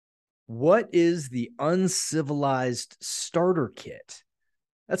What is the uncivilized starter kit?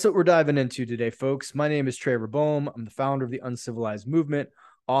 That's what we're diving into today, folks. My name is Traver Boehm. I'm the founder of the Uncivilized movement,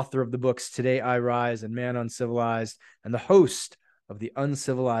 author of the books Today I Rise and Man Uncivilized, and the host of the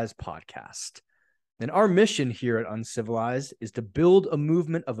Uncivilized podcast. And our mission here at Uncivilized is to build a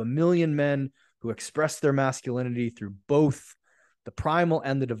movement of 1,000,000 men who express their masculinity through both the primal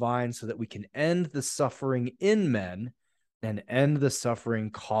and the divine so that we can end the suffering in men and end the suffering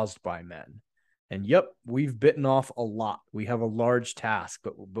caused by men. And yep, we've bitten off a lot. We have a large task,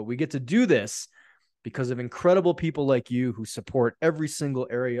 but we get to do this because of incredible people like you who support every single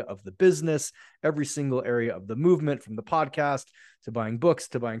area of the business, every single area of the movement, from the podcast to buying books,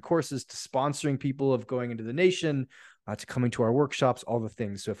 to buying courses, to sponsoring people of going into the nation, to coming to our workshops, all the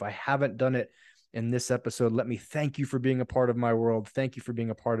things. So if I haven't done it in this episode, let me thank you for being a part of my world. Thank you for being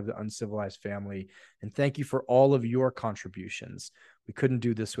a part of the Uncivilized family. And thank you for all of your contributions. We couldn't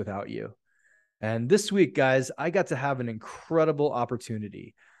do this without you. And this week, guys, I got to have an incredible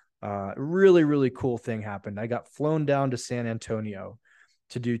opportunity. Really, really cool thing happened. I got flown down to San Antonio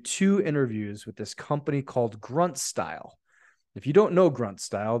to do 2 interviews with this company called Grunt Style. If you don't know Grunt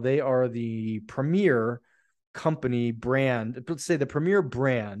Style, they are the premier company brand, let's say the premier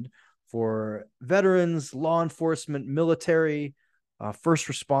brand for veterans, law enforcement, military, first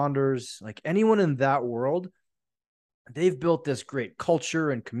responders, like anyone in that world. They've built this great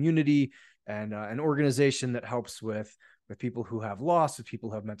culture and community and an organization that helps with people who have loss, with people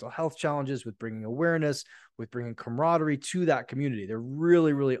who have mental health challenges, with bringing awareness, with bringing camaraderie to that community. They're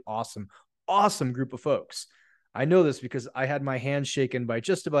really, really awesome group of folks. I know this because I had my hand shaken by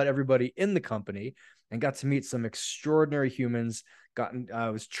just about everybody in the company and got to meet some extraordinary humans. I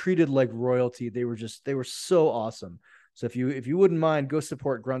was treated like royalty. They were so awesome. So if you wouldn't mind, go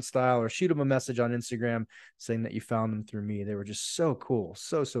support Grunt Style or shoot them a message on Instagram saying that you found them through me. They were just so cool,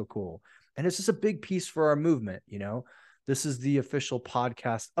 so cool. And it's just a big piece for our movement. This is the official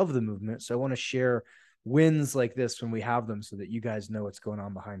podcast of the movement. So I want to share wins like this when we have them so that you guys know what's going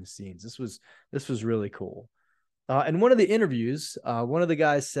on behind the scenes. This was really cool. And one of the interviews, one of the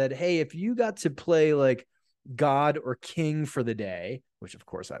guys said, "Hey, if you got to play like God or King for the day," which of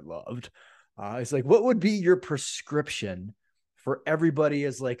course I loved, it's like, what would be your prescription for everybody?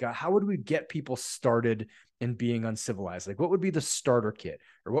 Is like, how would we get people started in being uncivilized? Like, what would be the starter kit,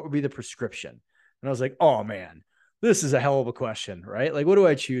 or what would be the prescription? And I was like, oh man, this is a hell of a question, right? Like, what do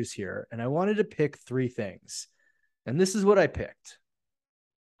I choose here? And I wanted to pick 3 things. And this is what I picked.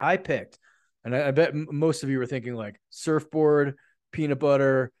 And I bet most of you were thinking like surfboard, peanut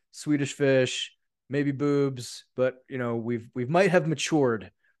butter, Swedish fish, maybe boobs, but we might have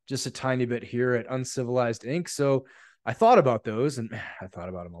matured just a tiny bit here at Uncivilized Inc. So I thought about those, and I thought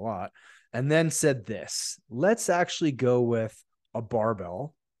about them a lot, and then said this: let's actually go with a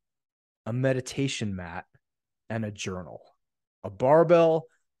barbell, a meditation mat, and a journal. A barbell,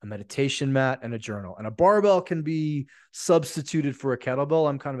 a meditation mat, and a journal. And a barbell can be substituted for a kettlebell.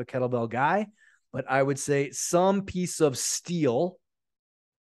 I'm kind of a kettlebell guy, but I would say some piece of steel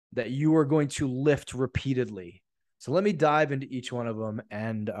that you are going to lift repeatedly. So let me dive into each one of them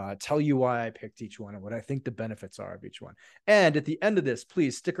and tell you why I picked each one and what I think the benefits are of each one. And at the end of this,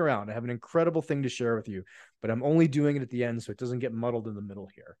 please stick around. I have an incredible thing to share with you, but I'm only doing it at the end so it doesn't get muddled in the middle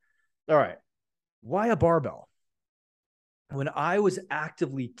here. All right. Why a barbell? When I was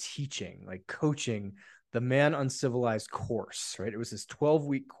actively teaching, like coaching the Man Uncivilized course, right? It was this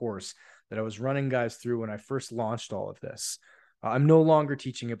 12-week course that I was running guys through when I first launched all of this. I'm no longer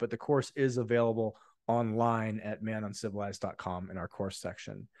teaching it, but the course is available online at manuncivilized.com in our course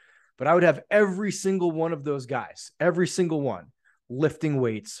section. But I would have every single one of those guys, every single one, lifting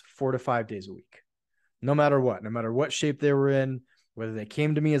weights 4 to 5 days a week, no matter what shape they were in, whether they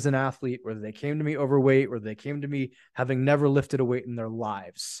came to me as an athlete, whether they came to me overweight, whether they came to me having never lifted a weight in their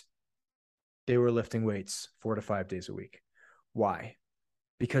lives. They were lifting weights 4 to 5 days a week. Why?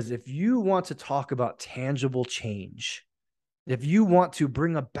 Because if you want to talk about tangible change, if you want to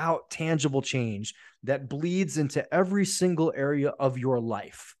bring about tangible change that bleeds into every single area of your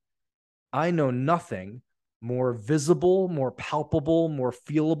life, I know nothing more visible, more palpable, more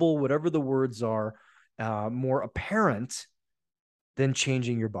feelable, whatever the words are, more apparent than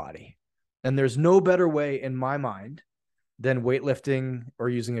changing your body. And there's no better way in my mind than weightlifting or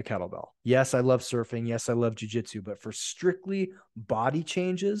using a kettlebell. Yes, I love surfing. Yes, I love jujitsu, but for strictly body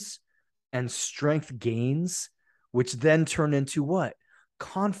changes and strength gains, which then turn into what?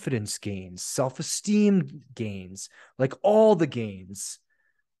 Confidence gains, self-esteem gains, like all the gains.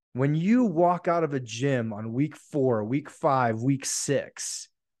 When you walk out of a gym on week 4, week 5, week 6,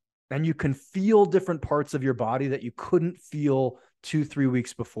 and you can feel different parts of your body that you couldn't feel 2-3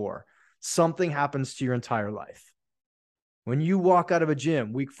 weeks before. something happens to your entire life. When you walk out of a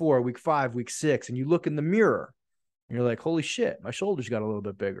gym, week 4, week 5, week 6, and you look in the mirror and you're like, holy shit, my shoulders got a little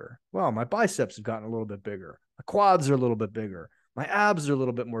bit bigger. Well, my biceps have gotten a little bit bigger. My quads are a little bit bigger. My abs are a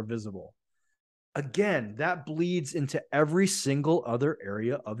little bit more visible. Again, that bleeds into every single other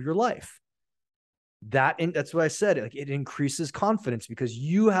area of your life. That's what I said. Like, it increases confidence because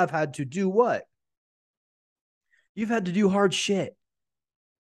you have had to do what? You've had to do hard shit,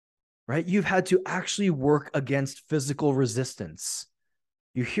 right? You've had to actually work against physical resistance.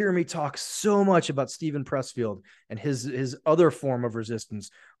 You hear me talk so much about Stephen Pressfield and his other form of resistance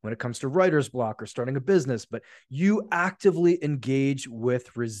when it comes to writer's block or starting a business, but you actively engage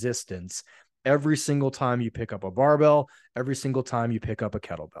with resistance every single time you pick up a barbell, every single time you pick up a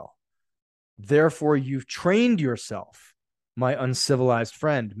kettlebell. Therefore, you've trained yourself, my uncivilized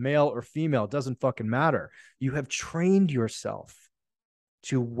friend, male or female, doesn't fucking matter. You have trained yourself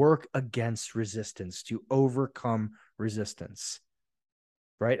to work against resistance, to overcome resistance,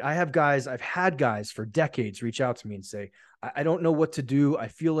 right? I've had guys for decades reach out to me and say, I don't know what to do. I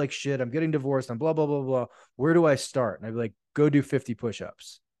feel like shit. I'm getting divorced. I'm blah, blah, blah, blah. Where do I start? And I'd be like, go do 50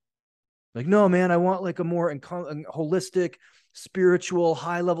 push-ups. Like, no, man, I want like a more holistic, spiritual,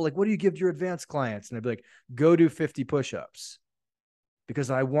 high level. Like, what do you give to your advanced clients? And I'd be like, go do 50 push-ups because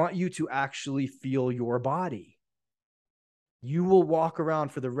I want you to actually feel your body. You will walk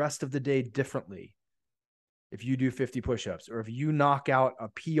around for the rest of the day differently if you do 50 push-ups, or if you knock out a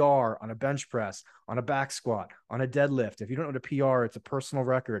PR on a bench press, on a back squat, on a deadlift. If you don't know what a PR, it's a personal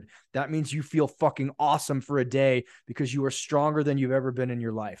record. That means you feel fucking awesome for a day because you are stronger than you've ever been in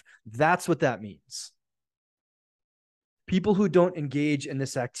your life. That's what that means. People who don't engage in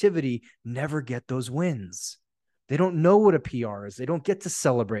this activity never get those wins. They don't know what a PR is. They don't get to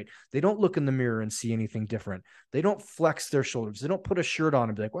celebrate. They don't look in the mirror and see anything different. They don't flex their shoulders. They don't put a shirt on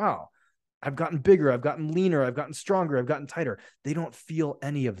and be like, wow, I've gotten bigger, I've gotten leaner, I've gotten stronger, I've gotten tighter. They don't feel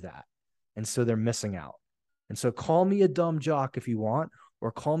any of that. And so they're missing out. And so call me a dumb jock if you want,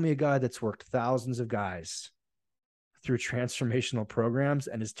 or call me a guy that's worked thousands of guys through transformational programs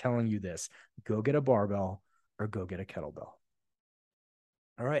and is telling you this: go get a barbell or go get a kettlebell.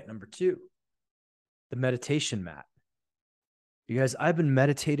 All right, number 2, the meditation mat. You guys, I've been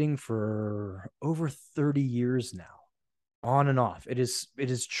meditating for over 30 years now, on and off. It is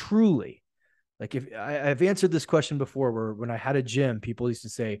truly, like, if I've answered this question before, where when I had a gym, people used to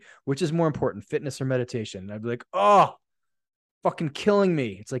say, which is more important, fitness or meditation? And I'd be like, oh, fucking killing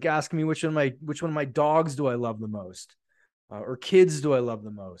me. It's like asking me which one of my dogs do I love the most, or kids do I love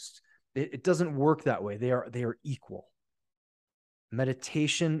the most? It doesn't work that way. They are equal.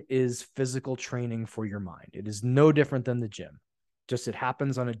 Meditation is physical training for your mind. It is no different than the gym. Just it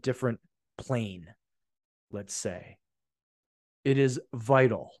happens on a different plane, let's say. It is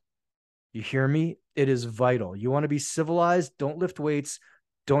vital. You hear me? It is vital. You want to be civilized? Don't lift weights.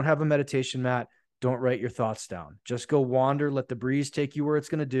 Don't have a meditation mat. Don't write your thoughts down. Just go wander. Let the breeze take you where it's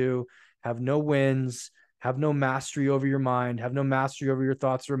going to do. Have no winds. Have no mastery over your mind. Have no mastery over your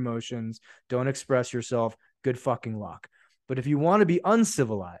thoughts or emotions. Don't express yourself. Good fucking luck. But if you want to be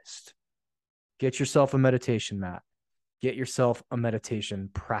uncivilized, get yourself a meditation mat. Get yourself a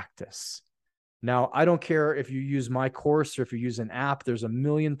meditation practice. Now, I don't care if you use my course or if you use an app. There's a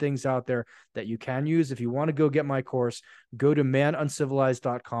million things out there that you can use. If you want to go get my course, go to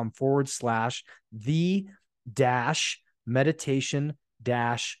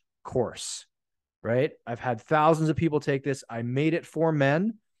manuncivilized.com/the-meditation-course, right? I've had thousands of people take this. I made it for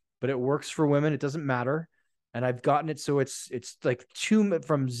men, but it works for women. It doesn't matter. And I've gotten it so it's like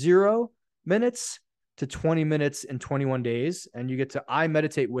from 0 minutes to 20 minutes in 21 days. And you get to, I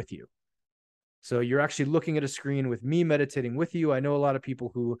meditate with you. So you're actually looking at a screen with me meditating with you. I know a lot of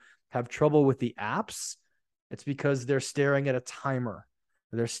people who have trouble with the apps. It's because they're staring at a timer.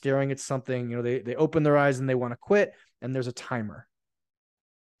 They're staring at something, they open their eyes and they want to quit, and there's a timer.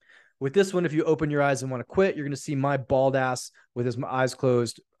 With this one, if you open your eyes and want to quit, you're going to see my bald ass with his eyes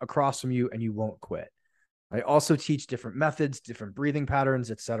closed across from you, and you won't quit. I also teach different methods, different breathing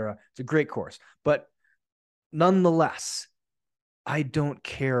patterns, etc. It's a great course. But nonetheless, I don't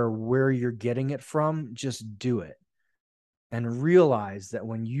care where you're getting it from. Just do it. And realize that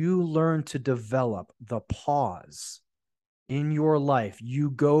when you learn to develop the pause in your life,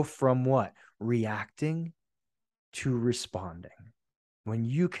 you go from what? Reacting to responding. When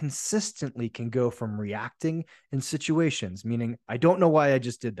you consistently can go from reacting in situations, meaning I don't know why I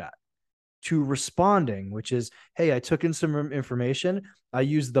just did that, to responding, which is, hey, I took in some information. I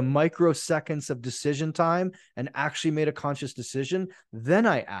used the microseconds of decision time and actually made a conscious decision. Then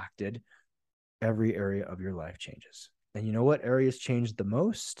I acted. Every area of your life changes. And you know what areas change the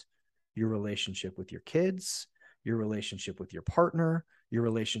most? your relationship with your kids, your relationship with your partner, your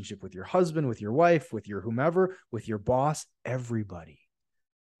relationship with your husband, with your wife, with your whomever, with your boss, everybody.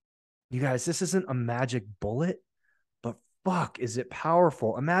 You guys, this isn't a magic bullet, but fuck, is it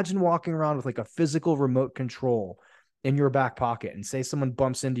powerful? Imagine walking around with like a physical remote control in your back pocket and say someone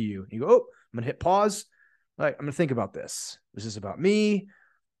bumps into you. And you go, oh, I'm going to hit pause. Like, I'm going to think about this. Was this about me?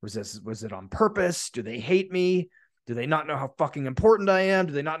 Was it on purpose? Do they hate me? Do they not know how fucking important I am?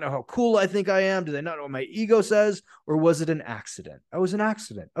 Do they not know how cool I think I am? Do they not know what my ego says? Or was it an accident? Oh, it was an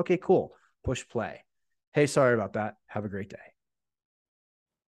accident. Okay, cool. Push play. Hey, sorry about that. Have a great day.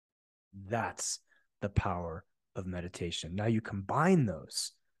 That's the power of meditation. Now you combine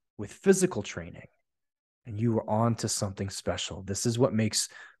those with physical training and you are on to something special. This is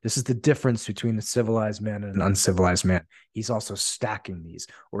the difference between the civilized man and an uncivilized man. He's also stacking these,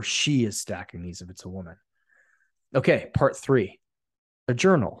 or she is stacking these if it's a woman. Okay, part 3, a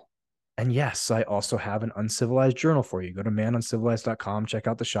journal. And yes, I also have an uncivilized journal for you. Go to manuncivilized.com, check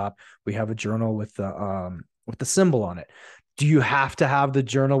out the shop. We have a journal with the symbol on it. Do you have to have the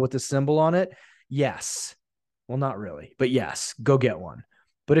journal with the symbol on it? Yes. Well, not really, but yes, go get one.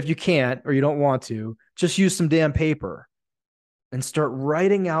 But if you can't, or you don't want to, just use some damn paper and start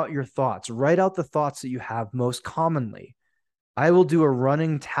writing out your thoughts. Write out the thoughts that you have most commonly. I will do a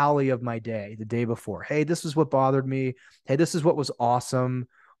running tally of my day the day before. Hey, this is what bothered me. Hey, this is what was awesome.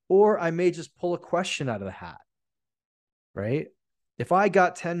 Or I may just pull a question out of the hat, right? If I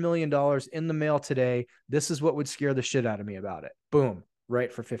got $10 million in the mail today, this is what would scare the shit out of me about it. Boom,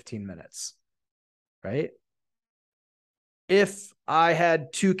 right for 15 minutes, right? If I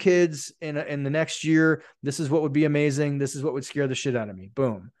had 2 kids in the next year, this is what would be amazing. This is what would scare the shit out of me.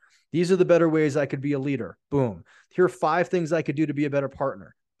 Boom. These are the better ways I could be a leader. Boom. Here are 5 things I could do to be a better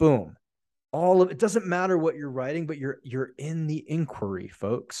partner. Boom. All of it doesn't matter what you're writing, but you're in the inquiry,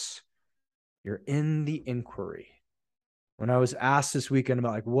 folks. You're in the inquiry. When I was asked this weekend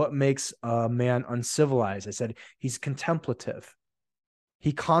about like what makes a man uncivilized, I said he's contemplative.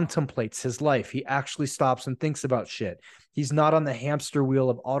 He contemplates his life. He actually stops and thinks about shit. He's not on the hamster wheel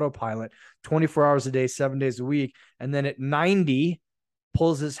of autopilot 24 hours a day, 7 days a week. And then at 90,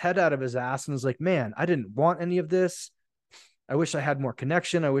 pulls his head out of his ass and is like, man, I didn't want any of this. I wish I had more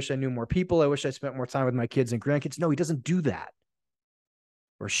connection. I wish I knew more people. I wish I spent more time with my kids and grandkids. No, he doesn't do that.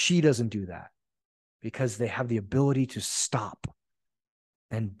 Or she doesn't do that because they have the ability to stop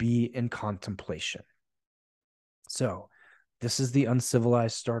and be in contemplation. So this is the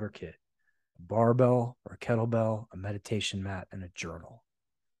uncivilized starter kit: a barbell or a kettlebell, a meditation mat, and a journal.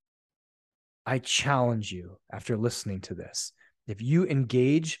 I challenge you after listening to this, if you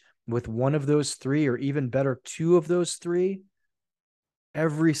engage with one of those 3, or even better, 2 of those 3,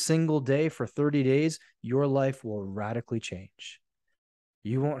 every single day for 30 days, your life will radically change.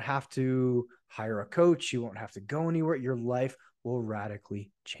 You won't have to hire a coach. You won't have to go anywhere. Your life will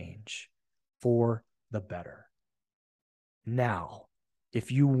radically change for the better. Now,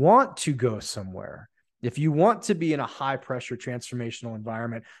 if you want to go somewhere, if you want to be in a high pressure transformational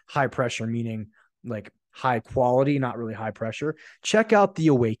environment, high pressure meaning like high quality, not really high pressure, check out The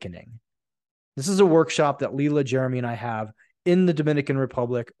Awakening. This is a workshop that Leela, Jeremy, and I have in the Dominican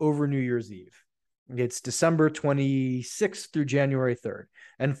Republic over New Year's Eve. It's December 26th through January 3rd.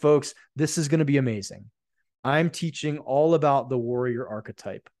 And folks, this is going to be amazing. I'm teaching all about the warrior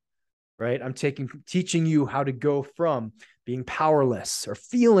archetype, right? I'm teaching you how to go from being powerless or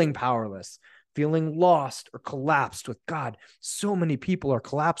feeling powerless, feeling lost or collapsed with God. So many people are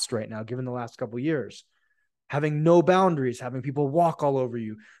collapsed right now, given the last couple of years. Having no boundaries, having people walk all over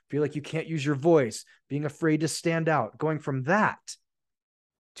you, feel like you can't use your voice, being afraid to stand out, going from that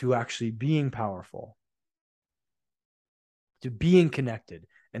to actually being powerful, to being connected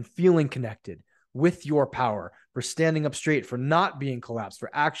and feeling connected with your power, for standing up straight, for not being collapsed, for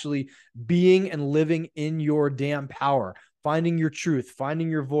actually being and living in your damn power, finding your truth, finding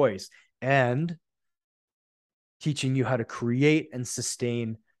your voice, and teaching you how to create and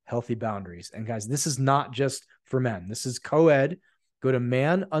sustain healthy boundaries. And guys, this is not just for men. This is co-ed. Go to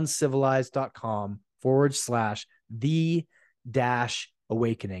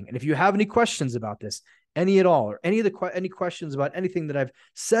manuncivilized.com/the-awakening. And if you have any questions about this, any at all, or any questions about anything that I've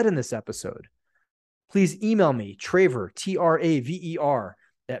said in this episode, please email me, Traver, Traver,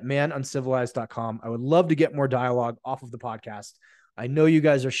 at manuncivilized.com. I would love to get more dialogue off of the podcast. I know you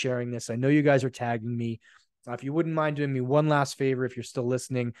guys are sharing this. I know you guys are tagging me. If you wouldn't mind doing me one last favor, if you're still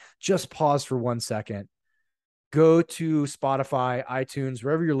listening, just pause for 1 second. Go to Spotify, iTunes,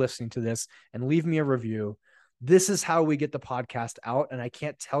 wherever you're listening to this, and leave me a review. This is how we get the podcast out. And I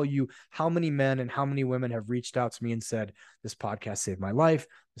can't tell you how many men and how many women have reached out to me and said, this podcast saved my life.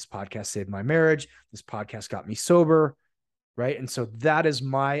 This podcast saved my marriage. This podcast got me sober. Right. And so that is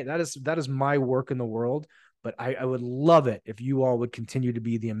my work in the world. But I would love it if you all would continue to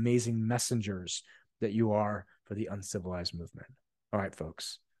be the amazing messengers that you are for the uncivilized movement. All right,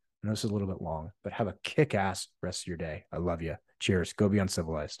 folks. I know this is a little bit long, but have a kick-ass rest of your day. I love you. Cheers. Go be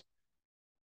uncivilized.